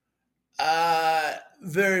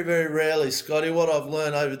 Very, very rarely, Scotty. What I've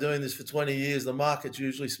learned over doing this for 20 years, the market's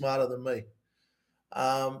usually smarter than me.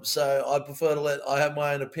 So I prefer I have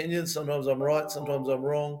my own opinion. Sometimes I'm right, sometimes I'm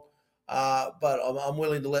wrong. But I'm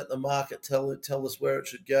willing to let the market tell us where it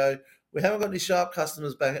should go. We haven't got any sharp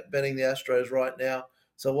customers betting the Astros right now.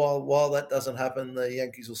 So while that doesn't happen, the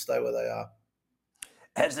Yankees will stay where they are.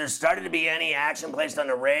 Has there started to be any action placed on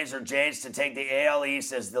the Rays or Jays to take the AL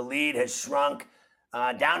East as the lead has shrunk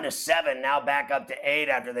down to 7, now back up to 8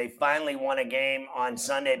 after they finally won a game on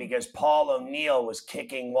Sunday because Paul O'Neill was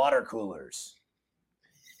kicking water coolers?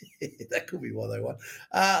 That could be why they won.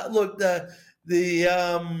 Look,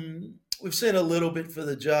 we've seen a little bit for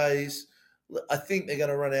the Jays. I think they're going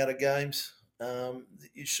to run out of games.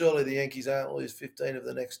 Surely the Yankees aren't lose 15 of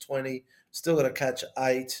the next 20. Still got to catch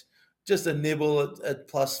 8. Just a nibble at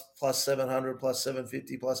plus 700, plus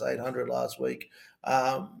 750, plus 800 last week.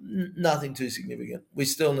 Nothing too significant. We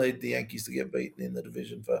still need the Yankees to get beaten in the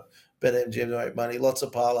division for BetMGM to make money. Lots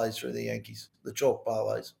of parlays through the Yankees, the chalk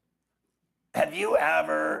parlays. Have you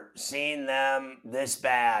ever seen them this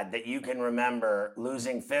bad that you can remember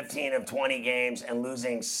losing 15 of 20 games and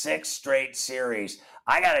losing 6 straight series?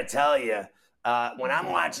 I got to tell you, when I'm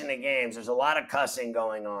watching the games, there's a lot of cussing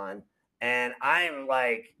going on. And I'm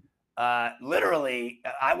like, literally,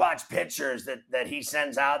 I watch pitchers that he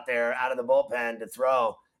sends out there out of the bullpen to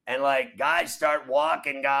throw. And like guys start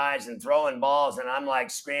walking guys and throwing balls. And I'm like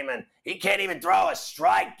screaming, he can't even throw a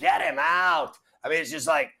strike. Get him out. I mean, it's just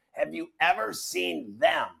like, have you ever seen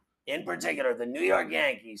them, in particular, the New York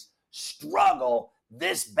Yankees, struggle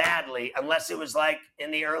this badly unless it was like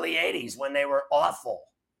in the early 80s when they were awful?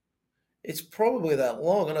 It's probably that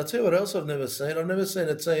long. And I'll tell you what else I've never seen. I've never seen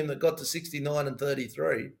a team that got to 69 and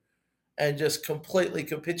 33 and just completely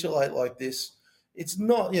capitulate like this. It's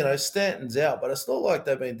not, Stanton's out, but it's not like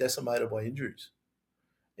they've been decimated by injuries.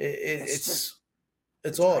 It's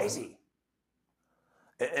odd. Crazy.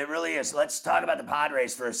 It really is. Let's talk about the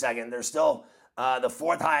Padres for a second. They're still the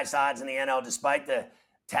 4th highest odds in the NL, despite the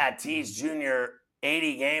Tatis Jr.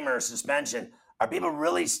 80-gamer suspension. Are people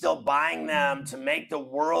really still buying them to make the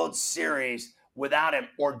World Series without him?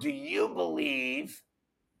 Or do you believe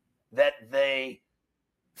that the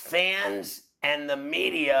fans and the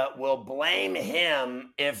media will blame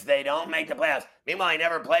him if they don't make the playoffs? Meanwhile, he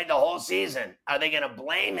never played the whole season. Are they going to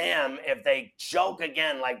blame him if they choke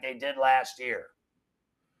again like they did last year?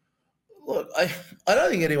 Look, I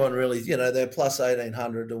don't think anyone really, they're plus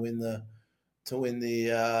 1,800 to win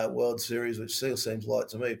the World Series, which still seems light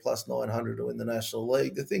to me, plus 900 to win the National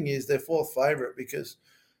League. The thing is, they're 4th favourite because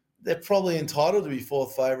they're probably entitled to be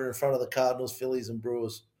 4th favourite in front of the Cardinals, Phillies, and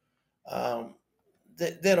Brewers.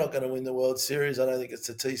 They're not going to win the World Series. I don't think it's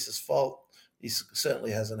Tatis's fault. He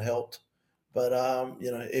certainly hasn't helped. But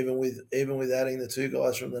even with adding the 2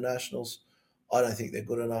 guys from the Nationals, I don't think they're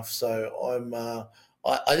good enough. So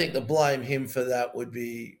I think to blame him for that would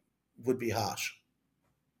be harsh.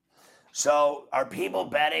 So are people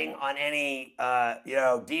betting on any,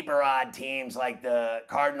 deeper odd teams like the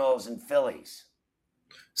Cardinals and Phillies?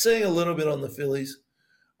 Seeing a little bit on the Phillies.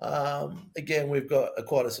 Again, we've got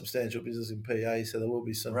quite a substantial business in PA, so there will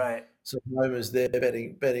be some homers there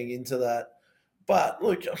betting into that. But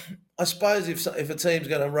look, I suppose if a team's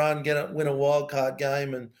going to win a wild card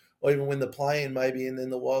game or even win the play-in maybe, and then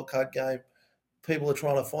the wild card game, people are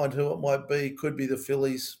trying to find who it might be. Could be the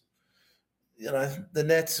Phillies. The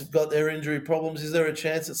Nets have got their injury problems. Is there a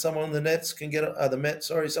chance that someone in the Nets can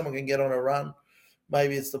someone can get on a run?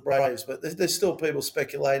 Maybe it's the Braves, but there's still people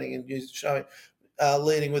speculating and showing,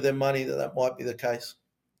 leading with their money that might be the case.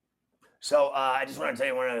 So I just want to tell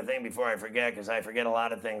you one other thing before I forget, because I forget a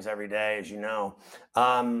lot of things every day, as you know.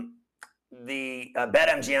 The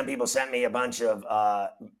BetMGM people sent me a bunch of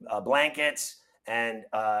blankets and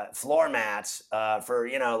floor mats for,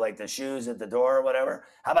 like the shoes at the door or whatever.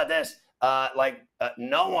 How about this?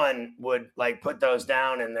 no one would put those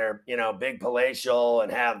down in their, big palatial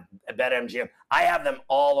and have a BetMGM. I have them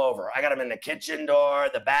all over. I got them in the kitchen door,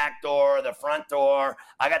 the back door, the front door.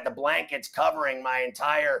 I got the blankets covering my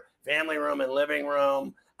entire family room and living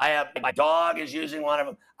room. My dog is using one of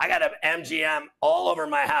them. I got an MGM all over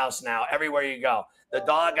my house now, everywhere you go. The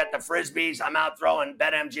dog got the Frisbees. I'm out throwing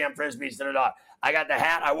BetMGM Frisbees to the dog. I got the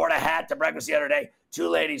hat. I wore the hat to breakfast the other day. 2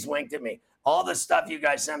 ladies winked at me. All the stuff you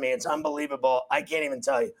guys sent me, it's unbelievable. I can't even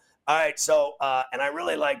tell you. All right, so, and I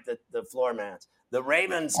really like the floor mats. The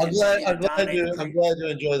Ravens. I'm glad you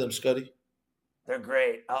enjoy them, Scotty. They're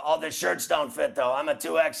great. All the shirts don't fit, though. I'm a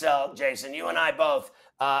 2XL, Jason. You and I both.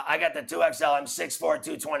 I got the 2XL. I'm 6'4",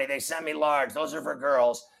 220. They sent me large. Those are for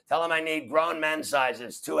girls. Tell them I need grown men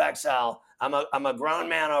sizes, 2XL. I'm a grown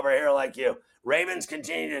man over here like you. Ravens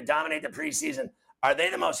continue to dominate the preseason. Are they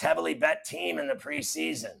the most heavily bet team in the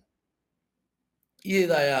preseason? Yeah,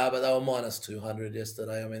 they are, but they were minus 200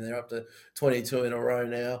 yesterday. I mean, they're up to 22 in a row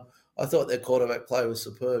now. I thought their quarterback play was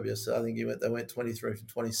superb yesterday. I think they went 23 from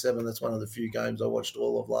 27. That's one of the few games I watched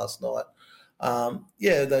all of last night.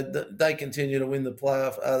 They continue to win the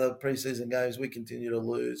the preseason games. We continue to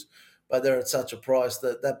lose, but they're at such a price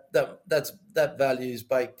that value is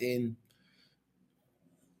baked in.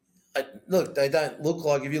 Look, they don't look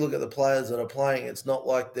like, if you look at the players that are playing, it's not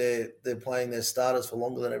like they're playing their starters for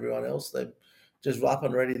longer than everyone else. They're just up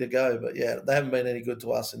and ready to go. But yeah, they haven't been any good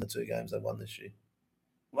to us in the 2 games they've won this year.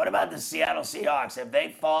 What about the Seattle Seahawks? Have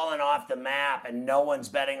they fallen off the map and no one's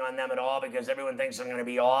betting on them at all because everyone thinks they're going to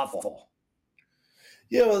be awful?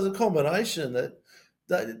 Yeah, well, there's a combination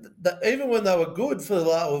that even when they were good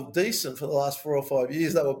decent for the last 4 or 5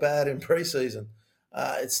 years, they were bad in preseason.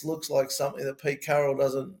 It looks like something that Pete Carroll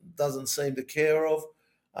doesn't seem to care of.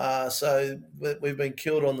 So we've been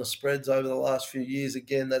killed on the spreads over the last few years.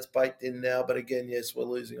 Again, that's baked in now. But again, yes, we're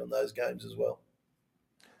losing on those games as well.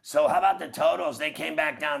 So how about the totals? They came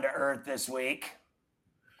back down to earth this week.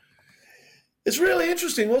 It's really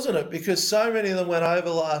interesting, wasn't it? Because so many of them went over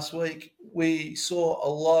last week. We saw a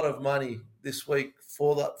lot of money this week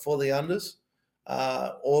for the unders.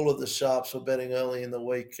 All of the sharps were betting early in the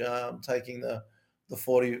week, taking the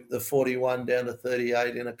 41 down to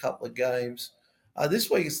 38 in a couple of games. This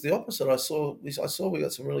week it's the opposite. I saw we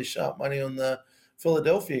got some really sharp money on the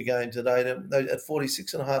Philadelphia game today at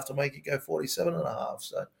 46.5 to make it go 47.5.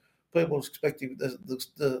 So people are expecting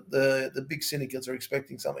the big syndicates are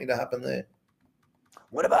expecting something to happen there.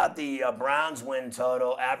 What about the Browns win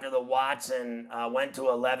total after the Watson went to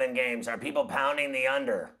 11 games? Are people pounding the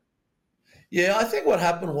under? Yeah, I think what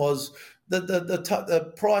happened was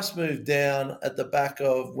the price moved down at the back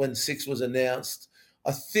of when 6 was announced.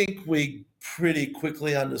 I think we pretty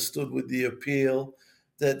quickly understood with the appeal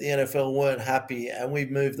that the NFL weren't happy, and we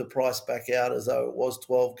moved the price back out as though it was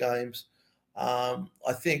 12 games. I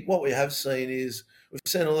think what we have seen is we've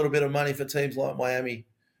seen a little bit of money for teams like Miami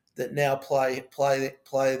that now play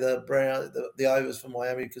the Browns, the overs for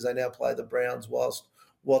Miami, because they now play the Browns whilst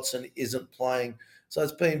Watson isn't playing. So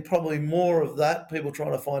it's been probably more of that, people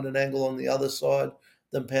trying to find an angle on the other side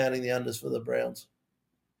than pounding the unders for the Browns.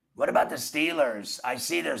 What about the Steelers? I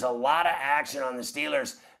see there's a lot of action on the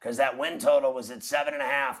Steelers because that win total was at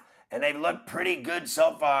 7.5, and they've looked pretty good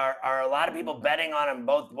so far. Are a lot of people betting on them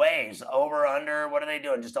both ways? Over, under? What are they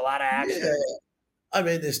doing? Just a lot of action? Yeah. I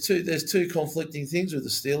mean, there's two conflicting things with the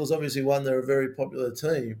Steelers. Obviously, one, they're a very popular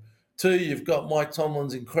team. 2, you've got Mike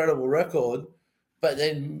Tomlin's incredible record, but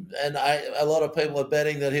then a lot of people are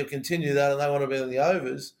betting that he'll continue that and they want to be on the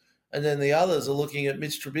overs. And then the others are looking at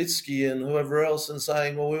Mitch Trubisky and whoever else and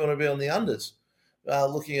saying, well, we want to be on the unders,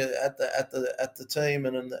 looking at the team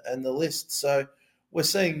and the list. So we're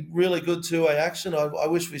seeing really good two-way action. I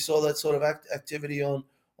wish we saw that sort of activity on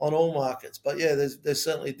all markets. But, yeah, there's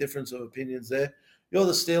certainly a difference of opinions there. You're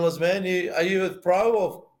the Steelers, man. Are you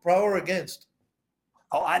pro or against?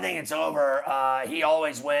 Oh, I think it's over. He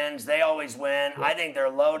always wins. They always win. I think they're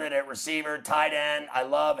loaded at receiver, tight end. I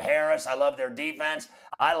love Harris. I love their defense.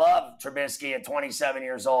 I love Trubisky at 27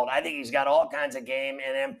 years old. I think he's got all kinds of game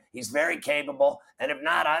in him. He's very capable. And if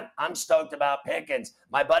not, I'm stoked about Pickens.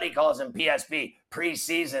 My buddy calls him PSP,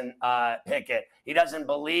 preseason Pickett. He doesn't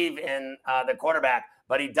believe in the quarterback,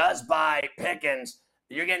 but he does buy Pickens.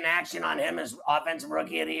 You're getting action on him as offensive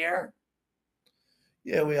rookie of the year?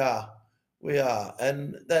 Yeah, we are.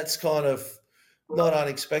 And that's kind of not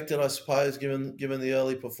unexpected, I suppose, given the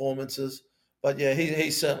early performances. But, yeah,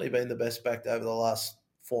 he's certainly been the best backed over the last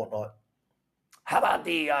fortnight. How about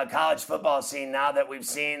the college football scene now that we've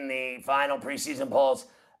seen the final preseason polls?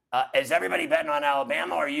 Is everybody betting on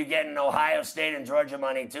Alabama, or are you getting Ohio State and Georgia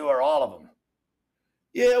money too, or all of them?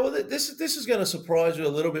 Yeah, well, this is going to surprise you a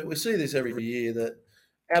little bit. We see this every year that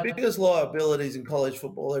our biggest liabilities in college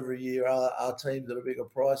football every year are teams at a bigger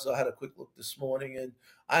price. I had a quick look this morning, and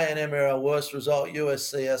A&M are our worst result.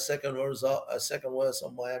 USC our second worst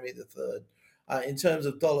on Miami the third. In terms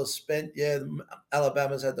of dollars spent, yeah,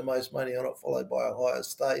 Alabama's had the most money on it, followed by Ohio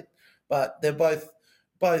State, but they're both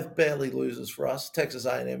barely losers for us. Texas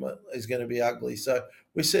A&M is going to be ugly, so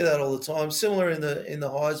we see that all the time. Similar in the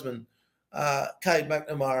Heisman. Cade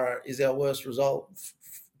McNamara is our worst result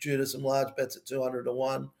due to some large bets at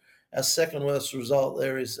 200-1. Our second worst result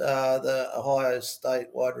there is the Ohio State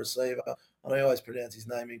wide receiver, and I always pronounce his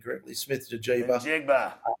name incorrectly,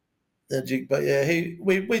 Smith-Njigba. But yeah,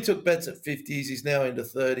 we took bets at 50s. He's now into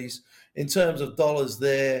 30s. In terms of dollars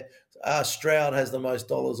there, Stroud has the most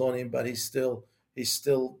dollars on him, but he's still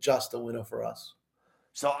just a winner for us.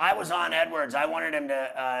 So I was on Edwards. I wanted him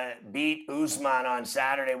to beat Usman on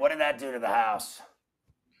Saturday. What did that do to the house?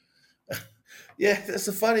 Yeah, that's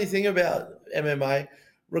the funny thing about MMA.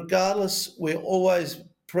 Regardless, we always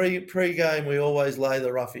pre-game we always lay the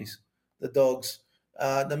roughies, the dogs.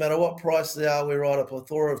 No matter what price they are, we write a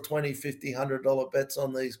plethora of $20, $50, $100 bets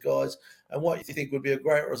on these guys. And what you think would be a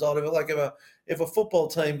great result of it, like if a football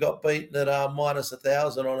team got beaten at minus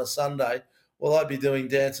 1,000 on a Sunday, well, I'd be doing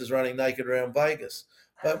dances running naked around Vegas.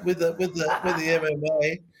 But with the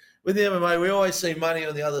MMA, we always see money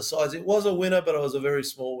on the other sides. It was a winner, but it was a very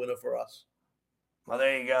small winner for us. Well,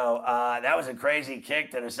 there you go. That was a crazy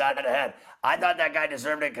kick to the side of the head. I thought that guy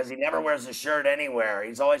deserved it because he never wears a shirt anywhere.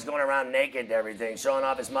 He's always going around naked to everything, showing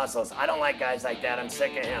off his muscles. I don't like guys like that. I'm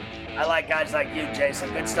sick of him. I like guys like you,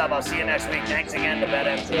 Jason. Good stuff. I'll see you next week. Thanks again to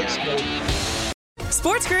BetMGM.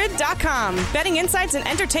 SportsGrid.com. Betting insights and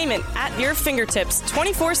entertainment at your fingertips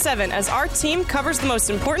 24/7 as our team covers the most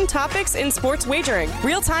important topics in sports wagering.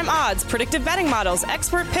 Real-time odds, predictive betting models,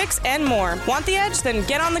 expert picks, and more. Want the edge? Then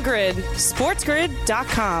get on the grid.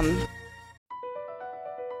 SportsGrid.com.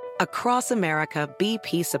 Across America,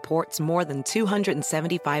 BP supports more than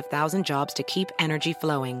 275,000 jobs to keep energy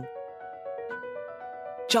flowing.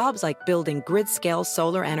 Jobs like building grid-scale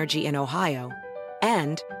solar energy in Ohio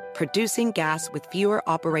and producing gas with fewer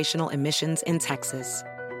operational emissions in Texas.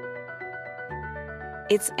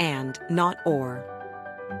 It's and, not or.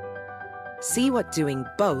 See what doing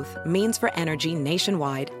both means for energy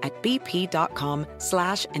nationwide at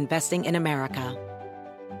bp.com/investing in America.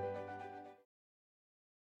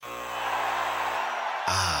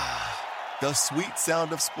 The sweet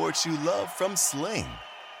sound of sports you love from Sling.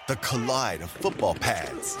 The collide of football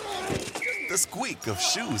pads. The squeak of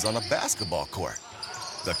shoes on a basketball court.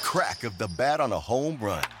 The crack of the bat on a home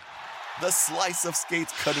run. The slice of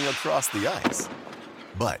skates cutting across the ice.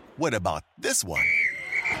 But what about this one?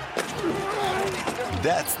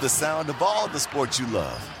 That's the sound of all the sports you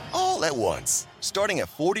love, all at once. Starting at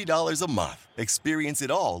 $40 a month. Experience it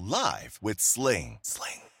all live with Sling.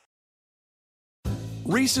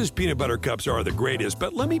 Reese's peanut butter cups are the greatest,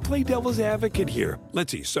 but let me play devil's advocate here.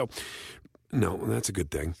 Let's see. So, no, that's a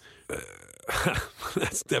good thing.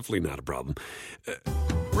 That's definitely not a problem.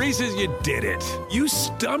 Reese's, you did it. You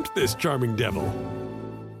stumped this charming devil.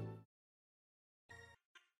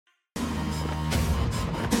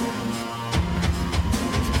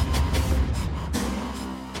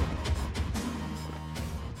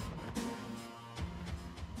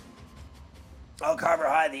 Oh, Carver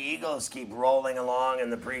High, the Eagles keep rolling along in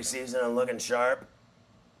the preseason and looking sharp.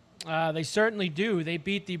 They certainly do. They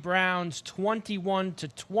beat the Browns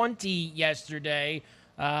 21-20 yesterday.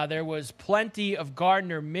 There was plenty of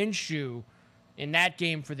Gardner Minshew in that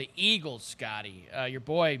game for the Eagles, Scotty. Your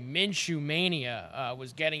boy Minshew Mania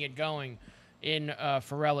was getting it going in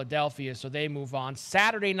Philadelphia, so they move on.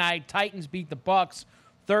 Saturday night, Titans beat the Bucs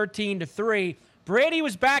 13-3. Brady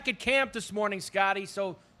was back at camp this morning, Scotty,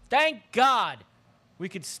 so thank God we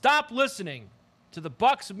could stop listening to the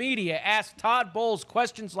Bucs media ask Todd Bowles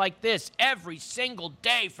questions like this every single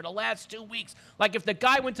day for the last 2 weeks. Like if the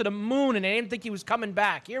guy went to the moon and they didn't think he was coming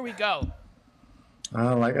back. Here we go.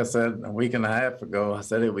 Like I said a week and a half ago, I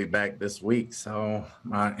said he'll be back this week. So,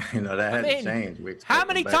 that hasn't changed. How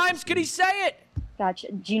many times could he say it?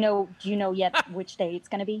 Gotcha. Do you know yet which day it's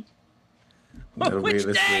going to be? It'll Which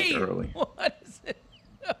be this day? week early. What is it?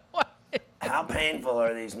 How painful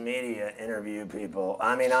are these media interview people?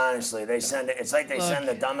 I mean, honestly, it's like they send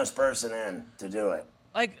the dumbest person in to do it.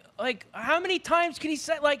 Like how many times can he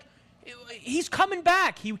say, like, he's coming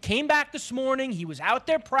back. He came back this morning. He was out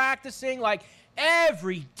there practicing, like,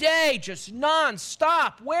 every day, just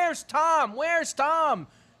nonstop. Where's Tom? Where's Tom?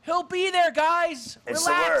 He'll be there, guys. It's Relax.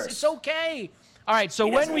 the worst. It's okay. All right, so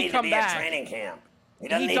He when doesn't we need come to be back, at training camp. He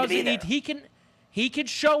doesn't need to be there. He can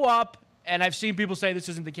show up and I've seen people say this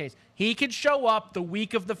isn't the case. He could show up the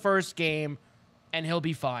week of the first game, and he'll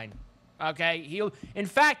be fine. Okay? In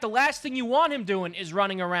fact, the last thing you want him doing is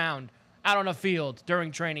running around out on a field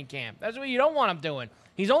during training camp. That's what you don't want him doing.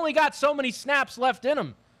 He's only got so many snaps left in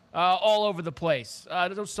him all over the place.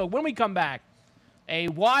 So when we come back, a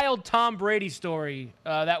wild Tom Brady story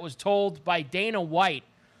that was told by Dana White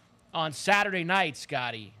on Saturday night,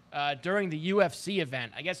 Scotty, during the UFC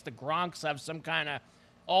event. I guess the Gronks have some kind of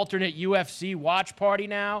alternate UFC watch party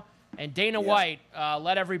now. And Dana White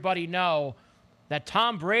let everybody know that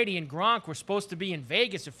Tom Brady and Gronk were supposed to be in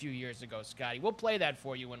Vegas a few years ago, Scotty. We'll play that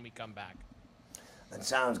for you when we come back. That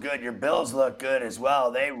sounds good. Your Bills look good as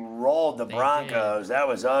well. They rolled the Broncos. That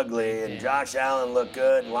was ugly. And Josh Allen looked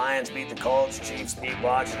good. Lions beat the Colts. Chiefs beat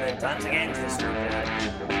Washington. Tons of games this weekend.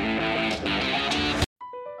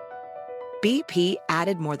 BP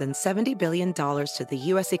added more than $70 billion to the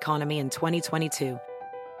U.S. economy in 2022.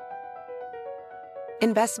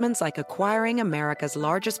 Investments like acquiring America's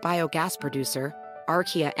largest biogas producer,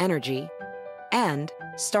 Archaea Energy, and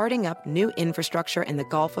starting up new infrastructure in the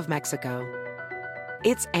Gulf of Mexico.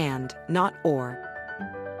 It's and, not or.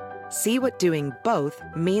 See what doing both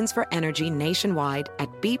means for energy nationwide at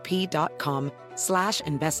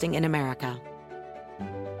bp.com/investing in America.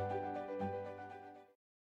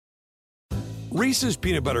 Reese's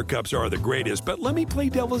peanut butter cups are the greatest, but let me play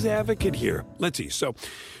devil's advocate here. Let's see. So,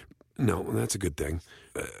 no, that's a good thing.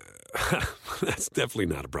 That's definitely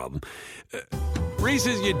not a problem.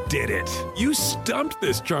 Reese's, you did it. You stumped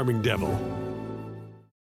this charming devil.